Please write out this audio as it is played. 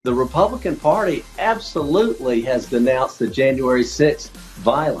The Republican Party absolutely has denounced the January 6th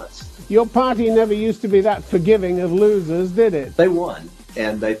violence. Your party never used to be that forgiving of losers, did it? They won,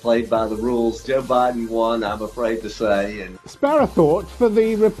 and they played by the rules. Joe Biden won, I'm afraid to say. And spare a thought for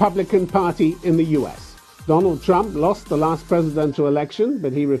the Republican Party in the U.S. Donald Trump lost the last presidential election,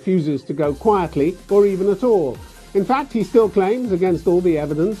 but he refuses to go quietly or even at all. In fact, he still claims, against all the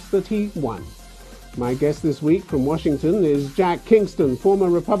evidence, that he won. My guest this week from Washington is Jack Kingston, former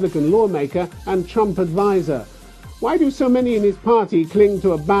Republican lawmaker and Trump advisor. Why do so many in his party cling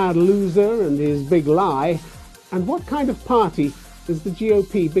to a bad loser and his big lie? And what kind of party is the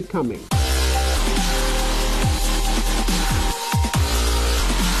GOP becoming?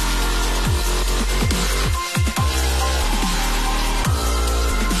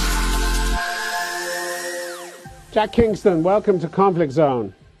 Jack Kingston, welcome to Conflict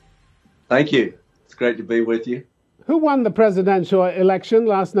Zone. Thank you. It's great to be with you. Who won the presidential election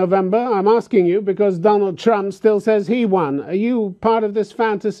last November? I'm asking you because Donald Trump still says he won. Are you part of this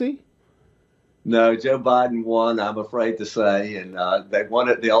fantasy? No, Joe Biden won, I'm afraid to say, and they won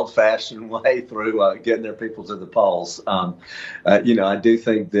it the old-fashioned way through getting their people to the polls. I do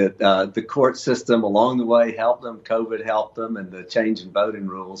think that the court system along the way helped them, COVID helped them, and the change in voting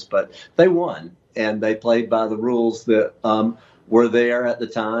rules, but they won, and they played by the rules that were there at the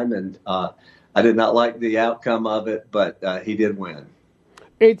time, and I did not like the outcome of it, but he did win.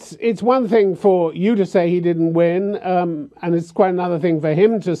 It's one thing for you to say he didn't win, and it's quite another thing for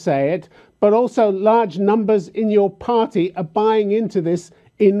him to say it, but also large numbers in your party are buying into this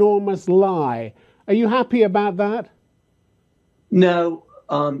enormous lie. Are you happy about that? No,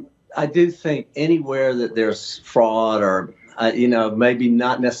 I do think anywhere that there's fraud or maybe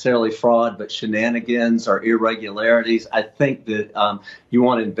not necessarily fraud, but shenanigans or irregularities, I think that you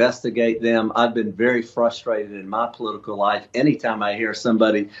want to investigate them. I've been very frustrated in my political life anytime I hear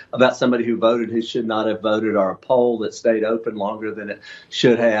about somebody who voted who should not have voted, or a poll that stayed open longer than it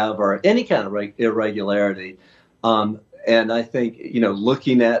should have, or any kind of irregularity. And I think,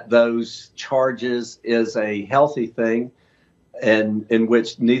 looking at those charges is a healthy thing, and in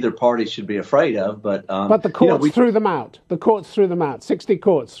which neither party should be afraid of. But the courts threw them out. The courts threw them out. 60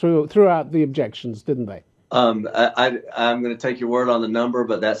 courts threw out the objections, didn't they? I'm going to take your word on the number,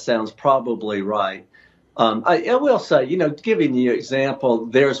 but that sounds probably right. I will say, giving you an example,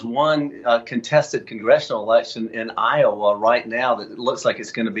 there's one contested congressional election in Iowa right now that looks like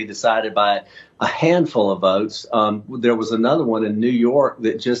it's going to be decided by a handful of votes. There was another one in New York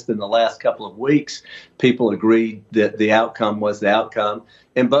that just in the last couple of weeks, people agreed that the outcome was the outcome.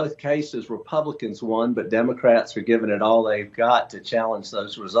 In both cases, Republicans won, but Democrats are giving it all they've got to challenge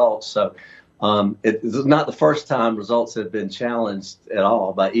those results. So it's not the first time results have been challenged at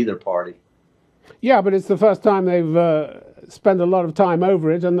all by either party. Yeah, but it's the first time they've spent a lot of time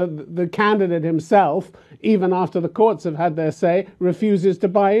over it, and the candidate himself, even after the courts have had their say, refuses to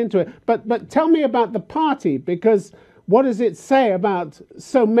buy into it. But tell me about the party, because what does it say about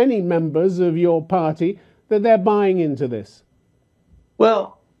so many members of your party that they're buying into this?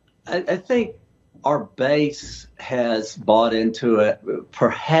 Well, I think our base has bought into it,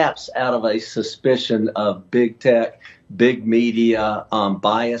 perhaps out of a suspicion of big tech, big media,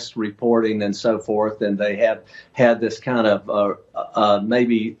 biased reporting and so forth. And they have had this kind of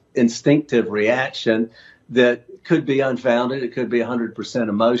maybe instinctive reaction that could be unfounded. It could be 100%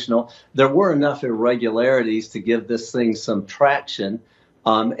 emotional. There were enough irregularities to give this thing some traction.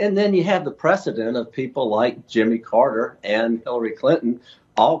 And then you have the precedent of people like Jimmy Carter and Hillary Clinton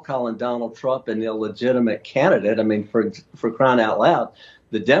all calling Donald Trump an illegitimate candidate. I mean, for crying out loud,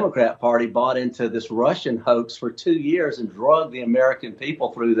 the Democrat Party bought into this Russian hoax for 2 years and drugged the American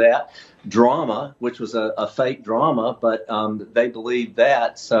people through that drama, which was a fake drama, but they believed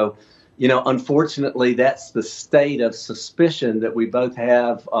that. So, unfortunately, that's the state of suspicion that we both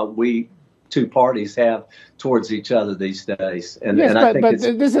have, we two parties have towards each other these days. But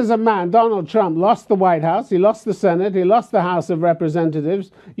this is a man, Donald Trump, lost the White House, he lost the Senate, he lost the House of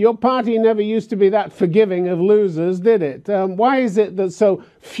Representatives. Your party never used to be that forgiving of losers, did it? Why is it that so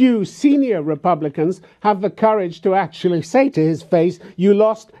few senior Republicans have the courage to actually say to his face, you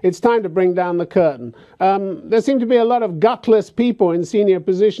lost, it's time to bring down the curtain? There seem to be a lot of gutless people in senior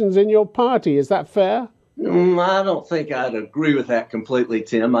positions in your party. Is that fair? I don't think I'd agree with that completely,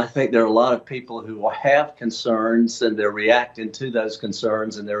 Tim. I think there are a lot of people who have concerns, and they're reacting to those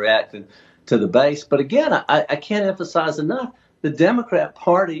concerns, and they're reacting to the base. But again, I can't emphasize enough, the Democrat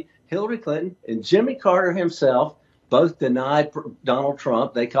Party, Hillary Clinton and Jimmy Carter himself, both denied Donald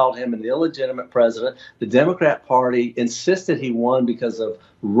Trump. They called him an illegitimate president. The Democrat Party insisted he won because of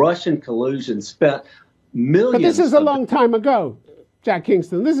Russian collusion, spent millions. But this is a long time ago. Jack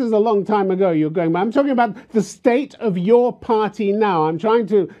Kingston, this is a long time ago you're going back. I'm talking about the state of your party now. I'm trying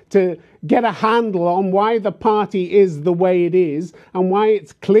to get a handle on why the party is the way it is and why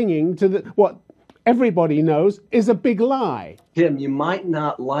it's clinging to what everybody knows is a big lie. Tim, you might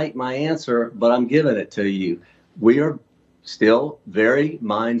not like my answer, but I'm giving it to you. We are still very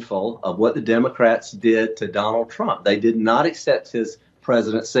mindful of what the Democrats did to Donald Trump. They did not accept his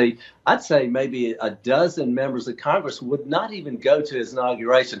presidency. I'd say maybe a dozen members of Congress would not even go to his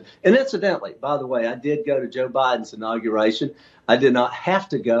inauguration. And incidentally, by the way, I did go to Joe Biden's inauguration. I did not have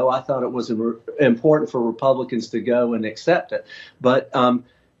to go. I thought it was important for Republicans to go and accept it. But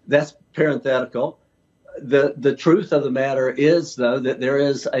that's parenthetical. The truth of the matter is, though, that there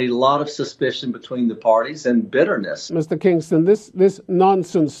is a lot of suspicion between the parties and bitterness. Mr. Kingston, this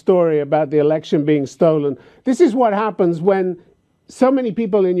nonsense story about the election being stolen, this is what happens when so many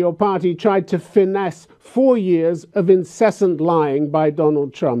people in your party tried to finesse 4 years of incessant lying by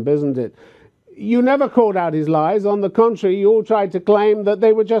Donald Trump, isn't it? You never called out his lies. On the contrary, you all tried to claim that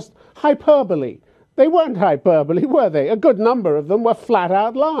they were just hyperbole. They weren't hyperbole, were they? A good number of them were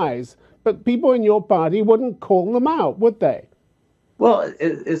flat-out lies. But people in your party wouldn't call them out, would they? Well,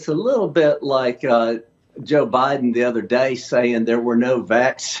 it's a little bit like Joe Biden the other day saying there were no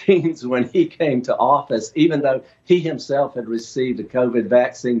vaccines when he came to office, even though he himself had received a COVID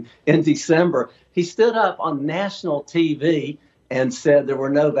vaccine in December. He stood up on national TV and said there were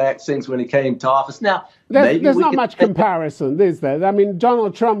no vaccines when he came to office. Now, there's not much comparison, is there? I mean,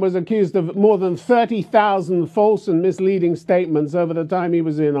 Donald Trump was accused of more than 30,000 false and misleading statements over the time he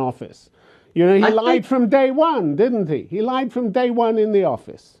was in office. You know, he lied from day one, didn't he? He lied from day one in the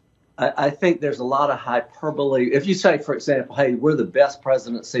office. I think there's a lot of hyperbole. If you say, for example, hey, we're the best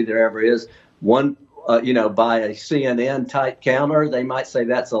presidency there ever is, by a CNN type counter, they might say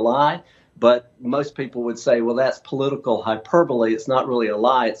that's a lie. But most people would say, well, that's political hyperbole. It's not really a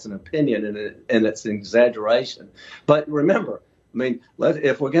lie. It's an opinion and it's an exaggeration. But remember, I mean,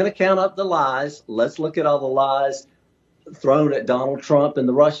 if we're going to count up the lies, let's look at all the lies thrown at Donald Trump and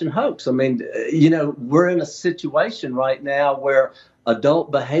the Russian hoax. I mean, we're in a situation right now where adult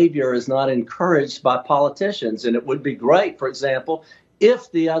behavior is not encouraged by politicians. And it would be great, for example,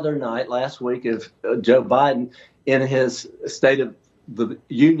 if the other night, last week, if Joe Biden in his State of the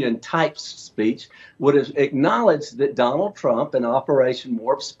Union type speech would have acknowledged that Donald Trump in Operation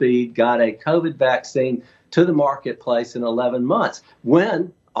Warp Speed got a COVID vaccine to the marketplace in 11 months,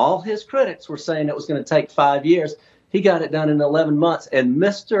 when all his critics were saying it was going to take 5 years. He got it done in 11 months, and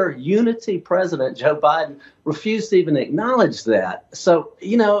Mr. Unity President Joe Biden refused to even acknowledge that. So,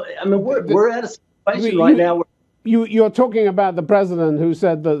 we're at a situation right now where You're talking about the president who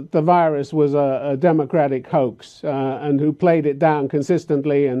said that the virus was a Democratic hoax and who played it down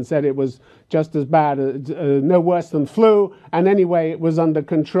consistently and said it was just as bad, no worse than flu, and anyway, it was under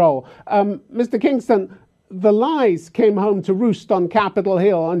control. Mr. Kingston, the lies came home to roost on Capitol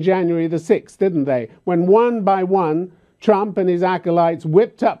Hill on January the 6th, didn't they? When one by one, Trump and his acolytes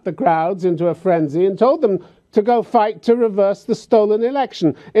whipped up the crowds into a frenzy and told them to go fight to reverse the stolen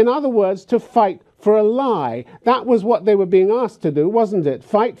election. In other words, to fight for a lie. That was what they were being asked to do, wasn't it?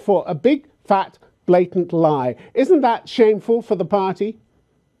 Fight for a big, fat, blatant lie. Isn't that shameful for the party?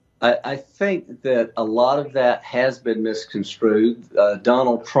 I think that a lot of that has been misconstrued.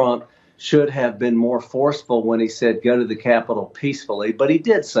 Donald Trump should have been more forceful when he said go to the Capitol peacefully, but he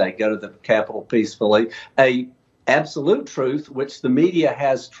did say go to the Capitol peacefully. A absolute truth, which the media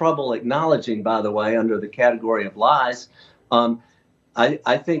has trouble acknowledging, by the way, under the category of lies.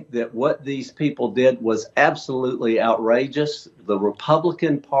 I think that what these people did was absolutely outrageous. The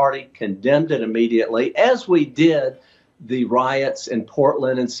Republican Party condemned it immediately, as we did the riots in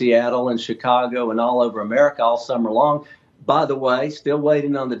Portland and Seattle and Chicago and all over America all summer long. By the way, still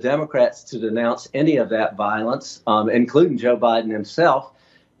waiting on the Democrats to denounce any of that violence, including Joe Biden himself.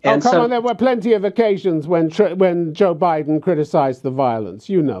 And come on, there were plenty of occasions when Joe Biden criticized the violence.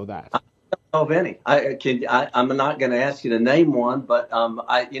 You know that. I don't know of any. I'm not going to ask you to name one, but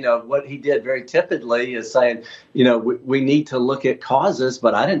what he did very typically is saying, we need to look at causes,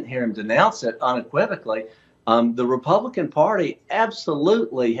 but I didn't hear him denounce it unequivocally. The Republican Party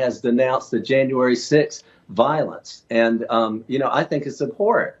absolutely has denounced the January 6th violence, and I think it's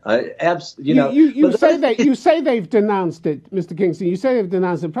abhorrent. You say they've denounced it, Mr. Kingston. You say they've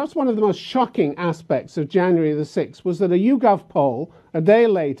denounced it. Perhaps one of the most shocking aspects of January the 6th was that a YouGov poll a day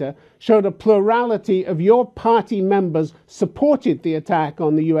later showed a plurality of your party members supported the attack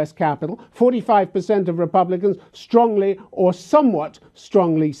on the U.S. Capitol. 45% of Republicans strongly or somewhat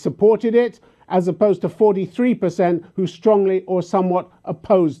strongly supported it, as opposed to 43% who strongly or somewhat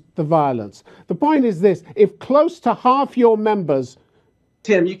opposed the violence. The point is this: if close to half your members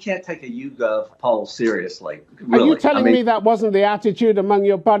Tim, you can't take a YouGov poll seriously. Really. Are you telling me that wasn't the attitude among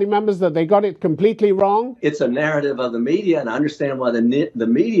your party members, that they got it completely wrong? It's a narrative of the media, and I understand why the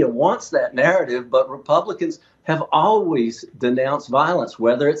media wants that narrative, but Republicans have always denounced violence,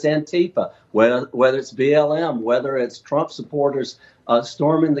 whether it's Antifa, whether it's BLM, whether it's Trump supporters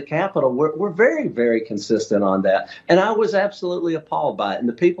storming the Capitol. We're very, very consistent on that. And I was absolutely appalled by it. And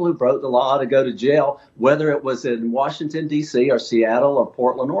the people who broke the law to go to jail, whether it was in Washington, D.C. or Seattle or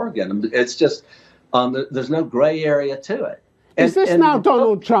Portland, Oregon. It's just there's no gray area to it. Is this now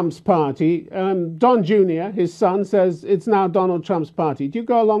Donald Trump's party? Don Jr., his son, says it's now Donald Trump's party. Do you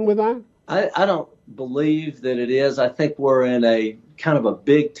go along with that? I don't believe that it is. I think we're in a kind of a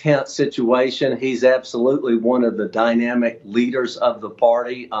big tent situation. He's absolutely one of the dynamic leaders of the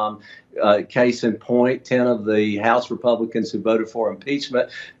party. Case in point, 10 of the House Republicans who voted for impeachment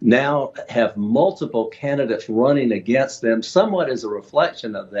now have multiple candidates running against them, somewhat as a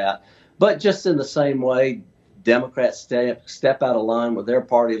reflection of that. But just in the same way, Democrats step out of line with their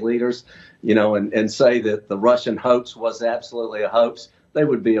party leaders, and say that the Russian hoax was absolutely a hoax, they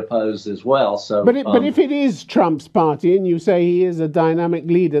would be opposed as well. So, but if it is Trump's party and you say he is a dynamic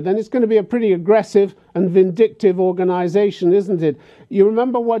leader, then it's going to be a pretty aggressive and vindictive organization, isn't it? You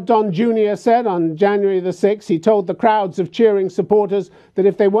remember what Don Jr. said on January the 6th? He told the crowds of cheering supporters that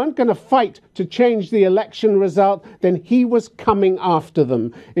if they weren't going to fight to change the election result, then he was coming after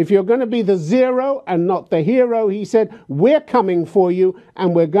them. If you're going to be the zero and not the hero, he said, we're coming for you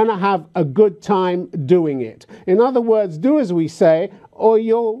and we're going to have a good time doing it. In other words, do as we say, or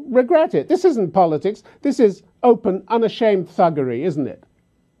you'll regret it. This isn't politics. This is open, unashamed thuggery, isn't it?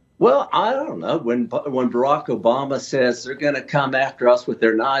 Well, I don't know. When Barack Obama says they're going to come after us with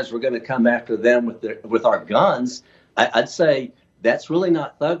their knives, we're going to come after them with our guns, I'd say that's really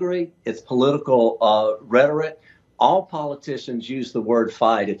not thuggery. It's political rhetoric. All politicians use the word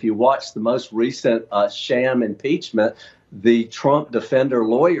fight. If you watch the most recent sham impeachment, the Trump defender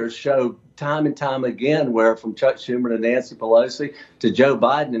lawyers showed time and time again where from Chuck Schumer to Nancy Pelosi to Joe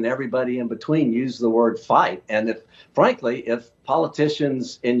Biden and everybody in between use the word fight. And frankly, if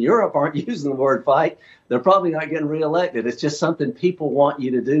politicians in Europe aren't using the word fight, they're probably not getting reelected. It's just something people want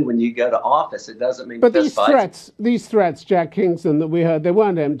you to do when you go to office. It doesn't mean but these threats, Jack Kingston, that we heard, they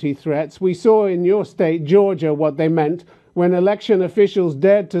weren't empty threats. We saw in your state, Georgia, what they meant when election officials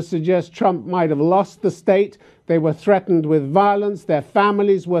dared to suggest Trump might have lost the state. They were threatened with violence, their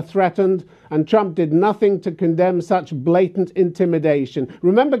families were threatened, and Trump did nothing to condemn such blatant intimidation.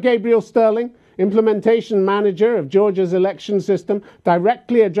 Remember Gabriel Sterling, implementation manager of Georgia's election system,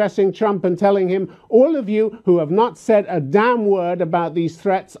 directly addressing Trump and telling him, all of you who have not said a damn word about these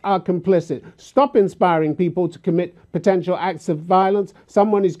threats are complicit. Stop inspiring people to commit potential acts of violence.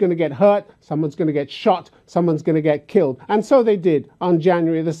 Someone is going to get hurt, someone's going to get shot, someone's going to get killed. And so they did on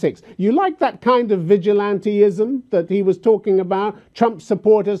January the 6th. You like that kind of vigilanteism that he was talking about? Trump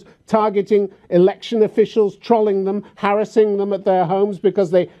supporters targeting election officials, trolling them, harassing them at their homes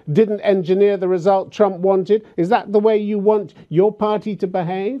because they didn't engineer the result Trump wanted? Is that the way you want your party to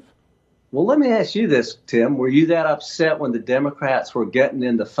behave? Well, let me ask you this, Tim. Were you that upset when the Democrats were getting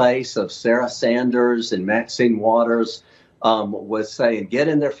in the face of Sarah Sanders and Maxine Waters was saying, get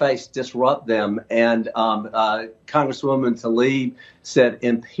in their face, disrupt them? And Congresswoman Tlaib said,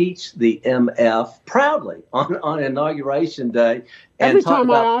 impeach the MF proudly on Inauguration Day. Every time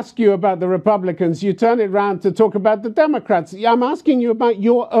I ask you about the Republicans, you turn it around to talk about the Democrats. I'm asking you about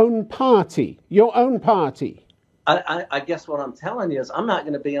your own party, I guess what I'm telling you is I'm not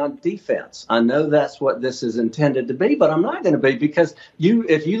going to be on defense. I know that's what this is intended to be, but I'm not going to be because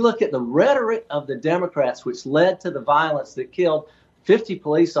if you look at the rhetoric of the Democrats, which led to the violence that killed 50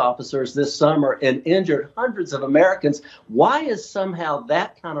 police officers this summer and injured hundreds of Americans, why is somehow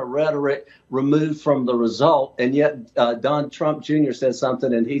that kind of rhetoric removed from the result? And yet Don Trump Jr. says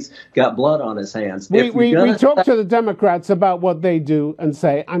something and he's got blood on his hands. We talk to the Democrats about what they do and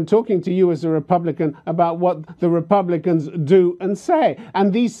say. I'm talking to you as a Republican about what the Republicans do and say.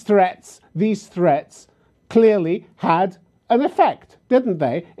 And these threats clearly had an effect, didn't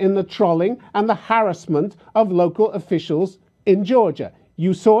they, in the trolling and the harassment of local officials in Georgia.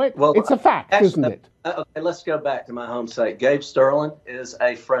 You saw it. Well, it's a fact, isn't it? Okay, let's go back to my home state. Gabe Sterling is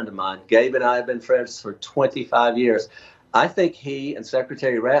a friend of mine. Gabe and I have been friends for 25 years. I think he and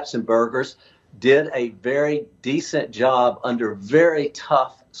Secretary Ratzenbergers did a very decent job under very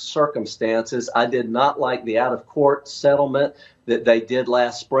tough circumstances. I did not like the out-of-court settlement that they did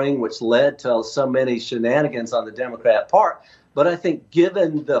last spring, which led to so many shenanigans on the Democrat part. But I think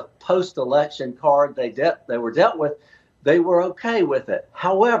given the post-election card they were dealt with, they were okay with it.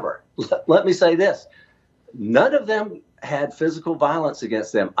 However, let me say this. None of them had physical violence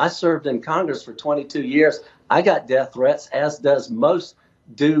against them. I served in Congress for 22 years. I got death threats, as does most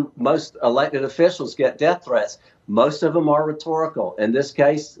elected officials get death threats. Most of them are rhetorical. In this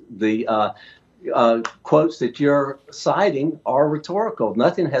case, the quotes that you're citing are rhetorical.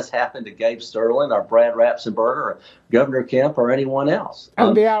 Nothing has happened to Gabe Sterling or Brad Rapsenberger or Governor Kemp or anyone else.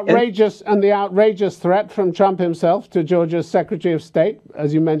 And the outrageous threat from Trump himself to Georgia's Secretary of State,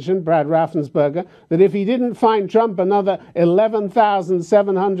 as you mentioned, Brad Raffensperger, that if he didn't find Trump another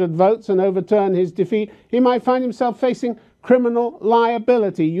 11,700 votes and overturn his defeat, he might find himself facing criminal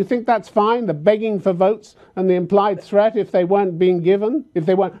liability. You think that's fine, the begging for votes and the implied threat if they weren't being given, if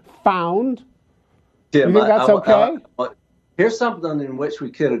they weren't found? Tim, you think that's okay? Here's something in which we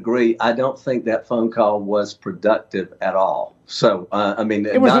could agree. I don't think that phone call was productive at all. So, I mean,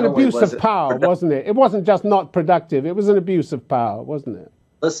 it was an abuse of power, wasn't it? It wasn't just not productive. It was an abuse of power, wasn't it?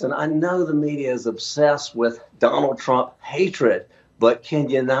 Listen, I know the media is obsessed with Donald Trump hatred, but can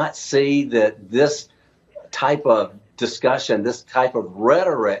you not see that this type of discussion, this type of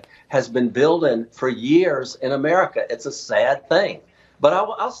rhetoric has been building for years in America? It's a sad thing. But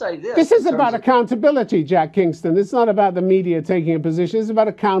I'll say this. This is about accountability, Jack Kingston. It's not about the media taking a position. It's about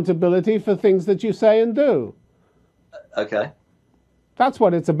accountability for things that you say and do. Okay. That's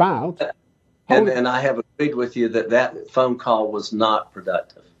what it's about. And I have agreed with you that phone call was not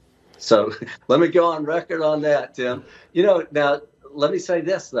productive. So let me go on record on that, Tim. Now, let me say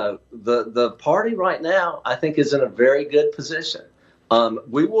this, though. The party right now, I think, is in a very good position.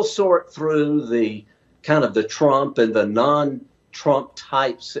 We will sort through the kind of the Trump and the non-Trump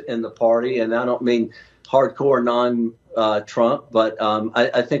types in the party, and I don't mean hardcore non-Trump, but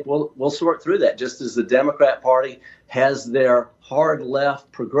I think we'll sort through that. Just as the Democrat Party has their hard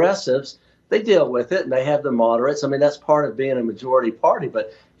left progressives, they deal with it, and they have the moderates. I mean, that's part of being a majority party.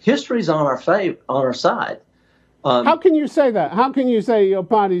 But history's on our side. How can you say that? How can you say your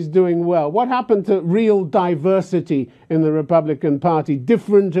party's doing well? What happened to real diversity in the Republican Party?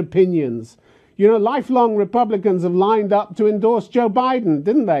 Different opinions. Lifelong Republicans have lined up to endorse Joe Biden,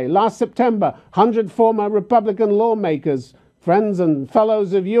 didn't they? Last September, 100 former Republican lawmakers, friends and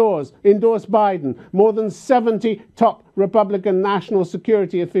fellows of yours, endorsed Biden. More than 70 top Republican national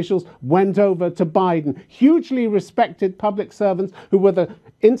security officials went over to Biden. Hugely respected public servants who were the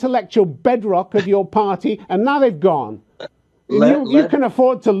intellectual bedrock of your party, and now they've gone. You can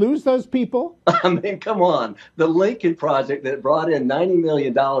afford to lose those people? I mean, come on. The Lincoln Project that brought in $90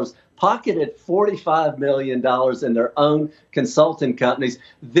 million pocketed $45 million in their own consulting companies,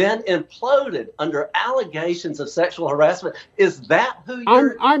 then imploded under allegations of sexual harassment. Is that who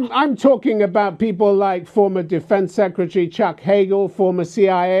you're... I'm talking about people like former Defense Secretary Chuck Hagel, former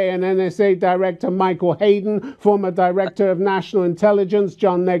CIA and NSA Director Michael Hayden, former Director of National Intelligence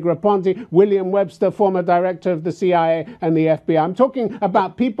John Negroponte, William Webster, former Director of the CIA and the FBI. I'm talking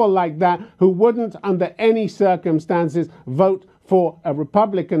about people like that who wouldn't, under any circumstances, vote for a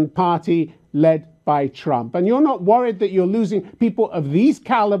Republican Party led by Trump. And you're not worried that you're losing people of this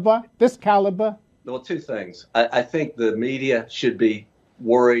caliber? Well, two things. I think the media should be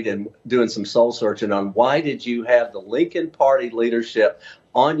worried and doing some soul searching on why did you have the Lincoln Party leadership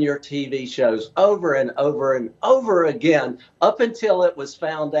on your TV shows over and over and over again up until it was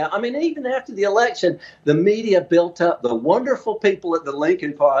found out. I mean, even after the election, the media built up the wonderful people at the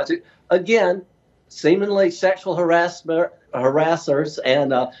Lincoln Project, again, seemingly sexual harassers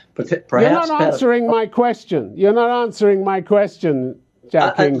and perhaps... You're not answering my question. You're not answering my question,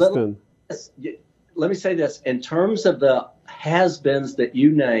 Jack Kingston. Let me say this. In terms of the has-beens that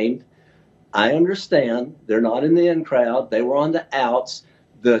you named, I understand they're not in the in crowd. They were on the outs.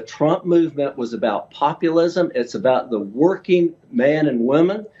 The Trump movement was about populism. It's about the working man and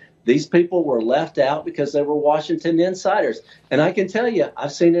women. These people were left out because they were Washington insiders. And I can tell you,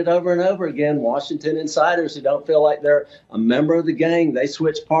 I've seen it over and over again. Washington insiders who don't feel like they're a member of the gang, they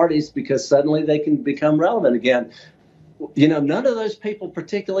switch parties because suddenly they can become relevant again. None of those people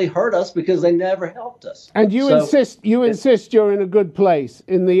particularly hurt us because they never helped us. And you insist you're in a good place.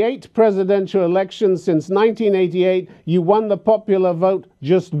 In the 8 presidential elections since 1988, you won the popular vote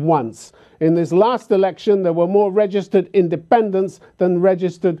just once. In this last election, there were more registered independents than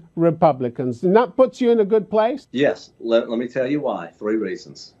registered Republicans. And that puts you in a good place? Yes. Let me tell you why. 3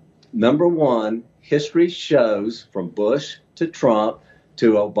 reasons. Number one, history shows from Bush to Trump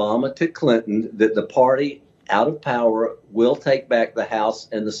to Obama to Clinton that the party out of power will take back the House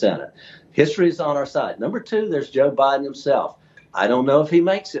and the Senate. History is on our side. Number 2, there's Joe Biden himself. I don't know if he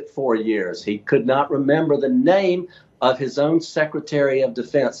makes it 4 years. He could not remember the name of his own Secretary of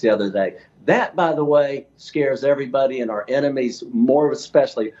Defense the other day. That, by the way, scares everybody, and our enemies more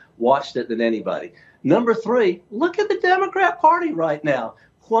especially watched it than anybody. Number three, look at the Democrat Party right now.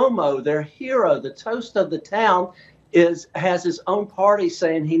 Cuomo, their hero, the toast of the town, has his own party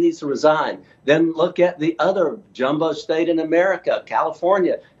saying he needs to resign. Then look at the other jumbo state in America,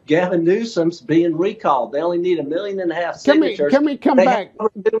 California. Gavin Newsom's being recalled. They only need 1.5 million signatures. Can we come back?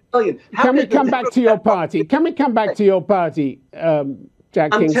 Can we come back to your party? Can we come back to your party,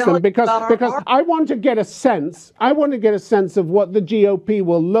 Jack Kingston? Because I want to get a sense. I want to get a sense of what the GOP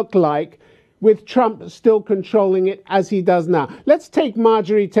will look like with Trump still controlling it as he does now. Let's take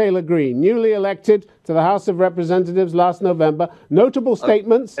Marjorie Taylor Greene, newly elected to the House of Representatives last November. Notable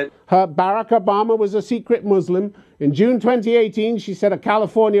statements. Her Barack Obama was a secret Muslim. In June 2018, she said a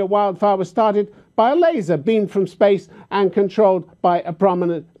California wildfire was started by a laser beamed from space and controlled by a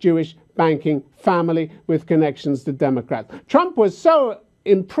prominent Jewish banking family with connections to Democrats. Trump was so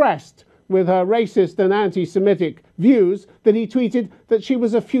impressed with her racist and anti-Semitic views that he tweeted that she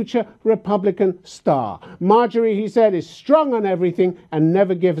was a future Republican star. Marjorie, he said, is strong on everything and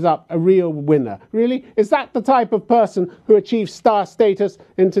never gives up, a real winner. Really? Is that the type of person who achieves star status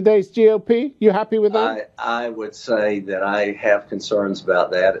in today's GOP? You happy with that? I would say that I have concerns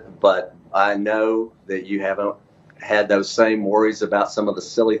about that, but I know that you haven't had those same worries about some of the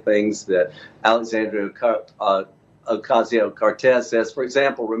silly things that Alexandria Ocasio-Cortez says. For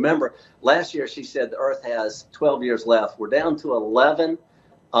example, remember, last year she said the Earth has 12 years left. We're down to 11.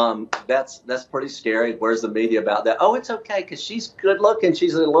 That's pretty scary. Where's the media about that? Oh, it's okay because she's good looking.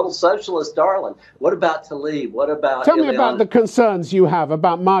 She's a little socialist darling. What about Tlaib? What about? Tell me about the concerns you have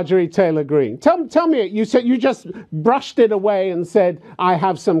about Marjorie Taylor Greene. Tell me. You said you just brushed it away and said I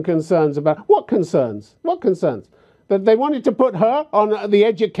have some concerns about what concerns? What concerns? That they wanted to put her on the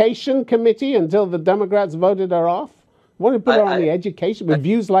education committee until the Democrats voted her off? Want to put her on the education with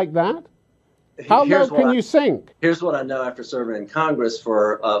views like that? How low can you sink? Here's what I know after serving in Congress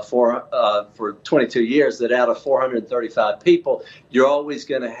for 22 years, that out of 435 people, you're always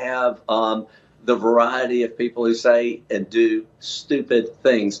going to have the variety of people who say and do stupid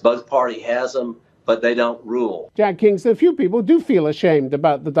things. Both party has them, but they don't rule. Jack Kingston, a few people do feel ashamed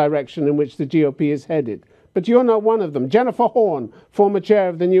about the direction in which the GOP is headed. But you're not one of them. Jennifer Horn, former chair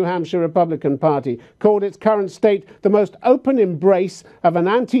of the New Hampshire Republican Party, called its current state the most open embrace of an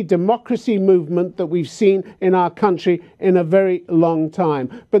anti-democracy movement that we've seen in our country in a very long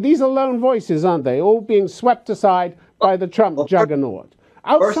time. But these are lone voices, aren't they? All being swept aside by the Trump juggernaut.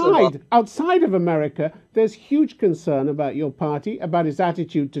 Outside of America, there's huge concern about your party, about its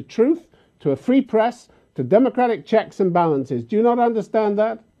attitude to truth, to a free press, to democratic checks and balances. Do you not understand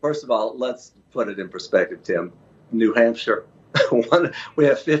that? First of all, let's put it in perspective, Tim. New Hampshire, we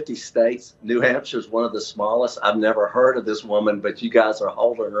have 50 states. New Hampshire is one of the smallest. I've never heard of this woman, but you guys are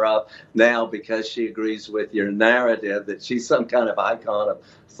holding her up now because she agrees with your narrative that she's some kind of icon of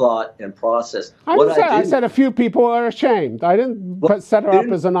thought and process. I said a few people are ashamed. I didn't set her up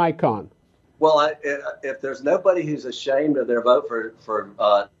as an icon. Well, if there's nobody who's ashamed of their vote for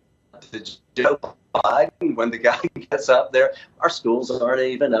Joe Biden, when the guy gets up there, our schools aren't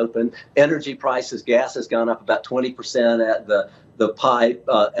even open. Energy prices, gas has gone up about 20% at the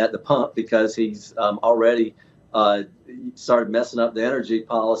pump because he's already started messing up the energy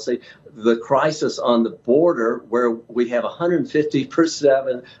policy. The crisis on the border, where we have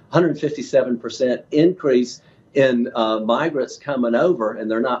 157% increase in migrants coming over, and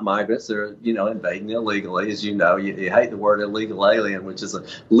they're not migrants, they're, invading illegally. As you know, you hate the word illegal alien, which is a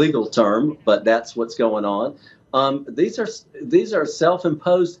legal term, but that's what's going on. These are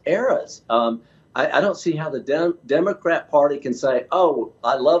self-imposed eras. I don't see how the Democrat Party can say, oh,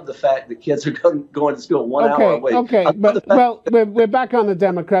 I love the fact that kids are going to school 1 hour a week. Okay, but we're back on the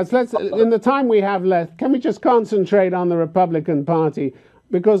Democrats. In the time we have left, can we just concentrate on the Republican Party?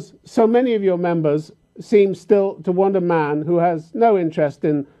 Because so many of your members seem still to want a man who has no interest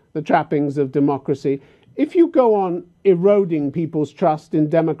in the trappings of democracy. If you go on eroding people's trust in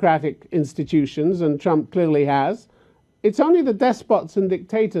democratic institutions, and Trump clearly has, it's only the despots and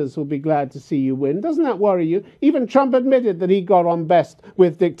dictators who'll be glad to see you win. Doesn't that worry you? Even Trump admitted that he got on best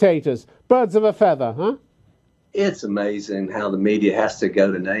with dictators. Birds of a feather, huh? It's amazing how the media has to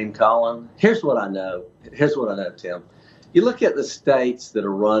go to name calling. Here's what I know, Tim. You look at the states that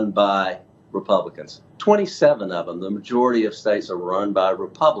are run by Republicans. 27 of them, the majority of states, are run by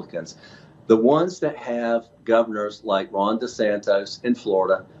Republicans. The ones that have governors like Ron DeSantis in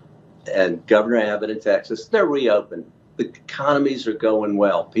Florida and Governor Abbott in Texas, they're reopened. The economies are going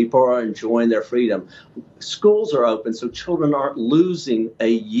well. People are enjoying their freedom. Schools are open, so children aren't losing a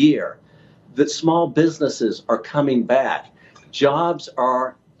year. The small businesses are coming back. Jobs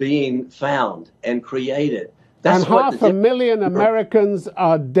are being found and created. And 500,000 Americans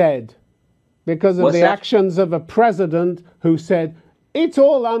are dead. because of What's the that? actions of a president who said, it's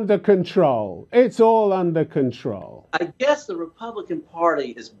all under control. It's all under control. I guess the Republican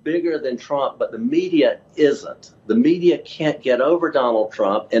Party is bigger than Trump, but the media isn't. The media can't get over Donald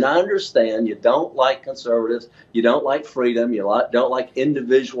Trump. And I understand you don't like conservatives. You don't like freedom. You don't like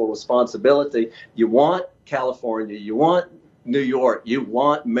individual responsibility. You want California. You want New York, you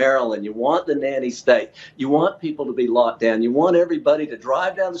want Maryland, you want the nanny state, you want people to be locked down, you want everybody to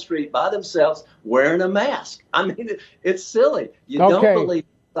drive down the street by themselves wearing a mask. I mean, it's silly. You don't believe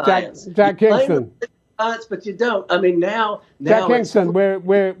science. Jack Kingston. Science, but you don't. I mean, now Jack Kingston,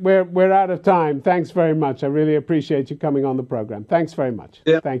 we're out of time. Thanks very much. I really appreciate you coming on the program. Thanks very much.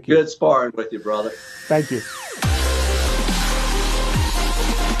 Yeah, thank you. Good sparring with you, brother. Thank you.